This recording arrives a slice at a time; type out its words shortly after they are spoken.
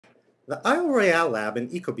The Isle Royale lab in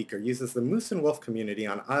EcoBeaker uses the moose and wolf community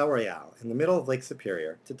on Isle Royale in the middle of Lake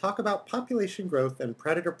Superior to talk about population growth and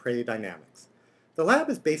predator-prey dynamics. The lab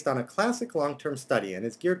is based on a classic long-term study and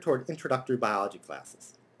is geared toward introductory biology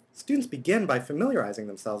classes. Students begin by familiarizing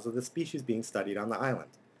themselves with the species being studied on the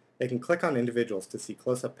island. They can click on individuals to see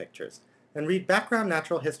close-up pictures and read background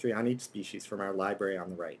natural history on each species from our library on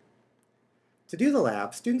the right. To do the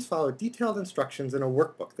lab, students follow detailed instructions in a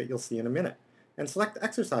workbook that you'll see in a minute, and select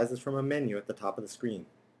exercises from a menu at the top of the screen.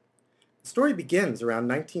 The story begins around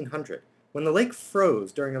 1900, when the lake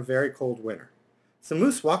froze during a very cold winter. Some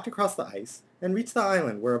moose walked across the ice and reached the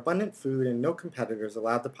island where abundant food and no competitors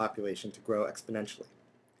allowed the population to grow exponentially.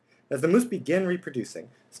 As the moose begin reproducing,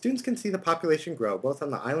 students can see the population grow both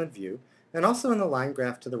on the island view and also in the line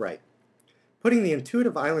graph to the right. Putting the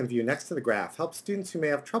intuitive island view next to the graph helps students who may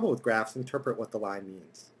have trouble with graphs interpret what the line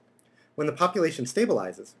means. When the population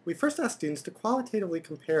stabilizes, we first ask students to qualitatively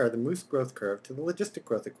compare the moose growth curve to the logistic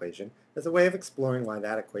growth equation as a way of exploring why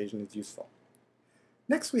that equation is useful.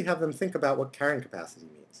 Next, we have them think about what carrying capacity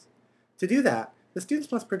means. To do that, the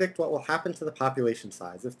students must predict what will happen to the population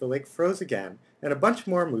size if the lake froze again and a bunch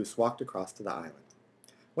more moose walked across to the island.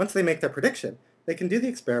 Once they make their prediction, they can do the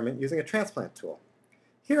experiment using a transplant tool.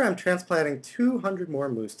 Here I'm transplanting 200 more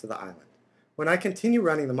moose to the island. When I continue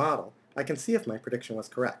running the model, I can see if my prediction was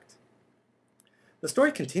correct. The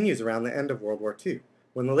story continues around the end of World War II,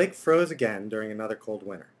 when the lake froze again during another cold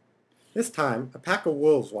winter. This time, a pack of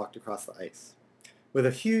wolves walked across the ice. With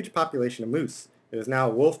a huge population of moose, it was now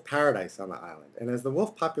a wolf paradise on the island, and as the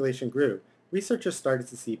wolf population grew, researchers started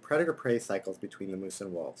to see predator-prey cycles between the moose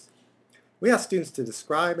and wolves. We asked students to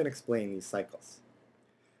describe and explain these cycles.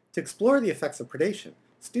 To explore the effects of predation,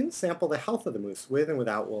 students sample the health of the moose with and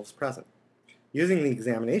without wolves present. Using the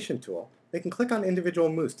examination tool, they can click on individual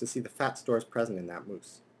moose to see the fat stores present in that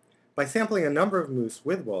moose. By sampling a number of moose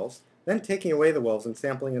with wolves, then taking away the wolves and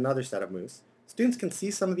sampling another set of moose, students can see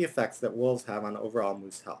some of the effects that wolves have on overall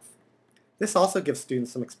moose health. This also gives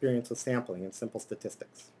students some experience with sampling and simple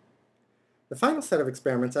statistics. The final set of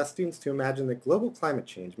experiments asks students to imagine that global climate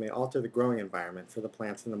change may alter the growing environment for the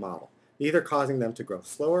plants in the model, either causing them to grow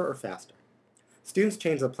slower or faster. Students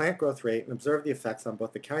change the plant growth rate and observe the effects on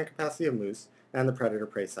both the carrying capacity of moose and the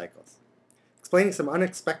predator-prey cycles. Explaining some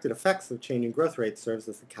unexpected effects of changing growth rates serves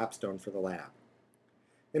as the capstone for the lab.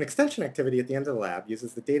 An extension activity at the end of the lab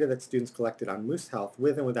uses the data that students collected on moose health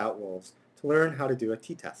with and without wolves to learn how to do a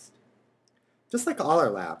t-test. Just like all our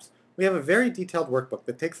labs, we have a very detailed workbook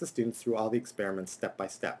that takes the students through all the experiments step by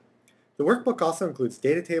step. The workbook also includes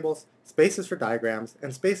data tables, spaces for diagrams,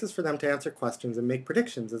 and spaces for them to answer questions and make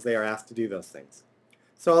predictions as they are asked to do those things.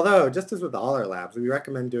 So although, just as with all our labs, we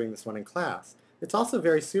recommend doing this one in class, it's also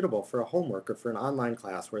very suitable for a homework or for an online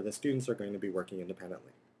class where the students are going to be working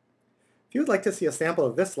independently. If you would like to see a sample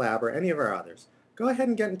of this lab or any of our others, go ahead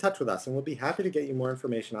and get in touch with us and we'll be happy to get you more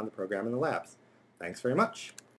information on the program and the labs. Thanks very much.